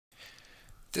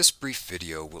This brief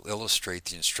video will illustrate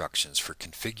the instructions for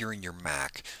configuring your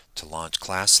Mac to launch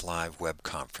ClassLive web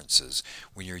conferences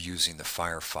when you're using the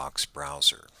Firefox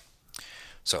browser.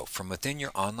 So, from within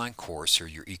your online course or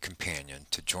your eCompanion,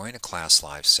 to join a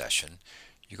ClassLive session,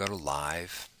 you go to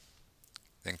Live,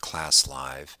 then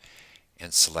ClassLive,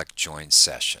 and select Join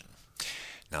Session.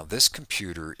 Now, this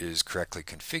computer is correctly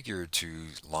configured to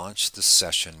launch the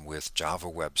session with Java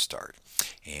Web Start,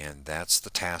 and that's the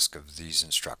task of these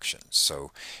instructions.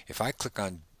 So if I click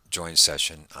on Join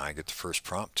Session, I get the first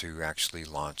prompt to actually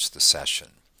launch the session.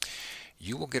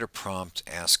 You will get a prompt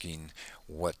asking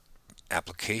what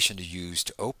application to use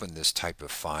to open this type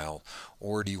of file,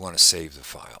 or do you want to save the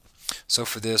file. So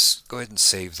for this, go ahead and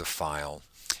save the file,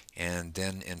 and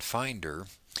then in Finder,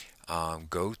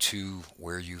 go to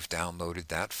where you've downloaded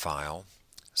that file,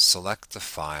 select the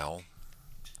file,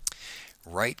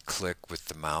 right click with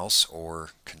the mouse or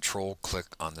control click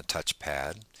on the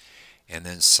touchpad, and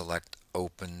then select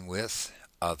Open with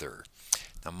Other.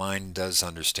 Now mine does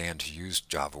understand to use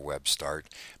Java Web Start,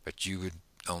 but you would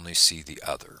only see the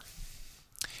Other.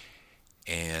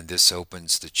 And this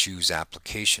opens the Choose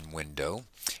Application window,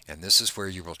 and this is where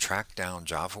you will track down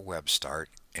Java Web Start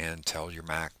and tell your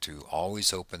Mac to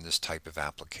always open this type of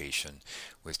application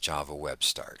with Java Web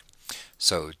Start.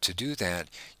 So to do that,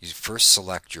 you first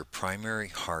select your primary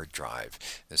hard drive.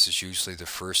 This is usually the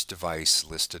first device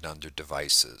listed under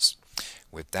Devices.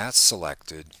 With that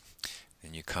selected,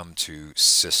 then you come to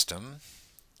System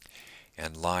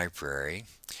and Library,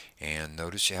 and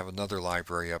notice you have another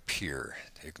library up here.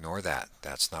 Ignore that.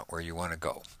 That's not where you want to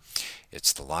go.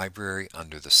 It's the library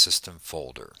under the System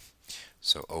folder.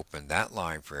 So open that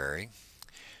library,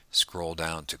 scroll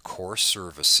down to Core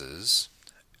Services,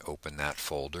 open that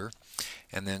folder,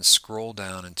 and then scroll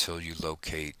down until you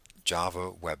locate Java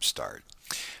Web Start.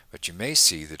 But you may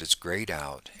see that it's grayed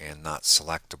out and not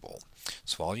selectable.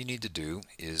 So all you need to do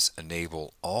is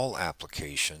enable all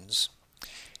applications,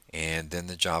 and then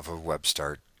the Java Web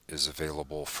Start is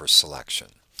available for selection.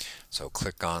 So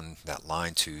click on that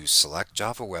line to select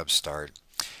Java Web Start,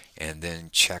 and then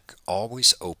check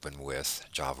Always Open with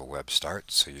Java Web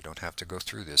Start, so you don't have to go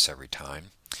through this every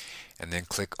time, and then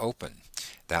click Open.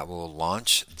 That will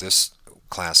launch this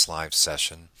ClassLive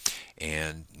session,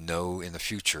 and know in the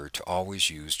future to always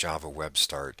use Java Web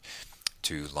Start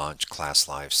to launch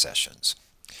ClassLive sessions.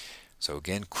 So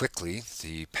again, quickly,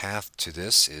 the path to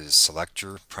this is select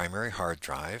your primary hard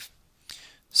drive,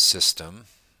 System,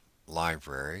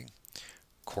 Library,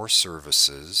 Core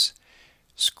Services,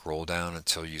 scroll down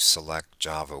until you select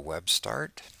Java Web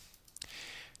Start.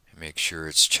 Make sure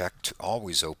it's checked to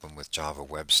always open with Java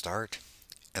Web Start,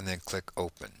 and then click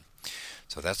Open.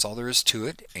 So that's all there is to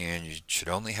it, and you should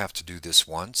only have to do this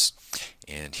once,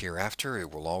 and hereafter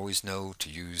it will always know to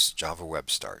use Java Web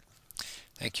Start.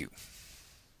 Thank you.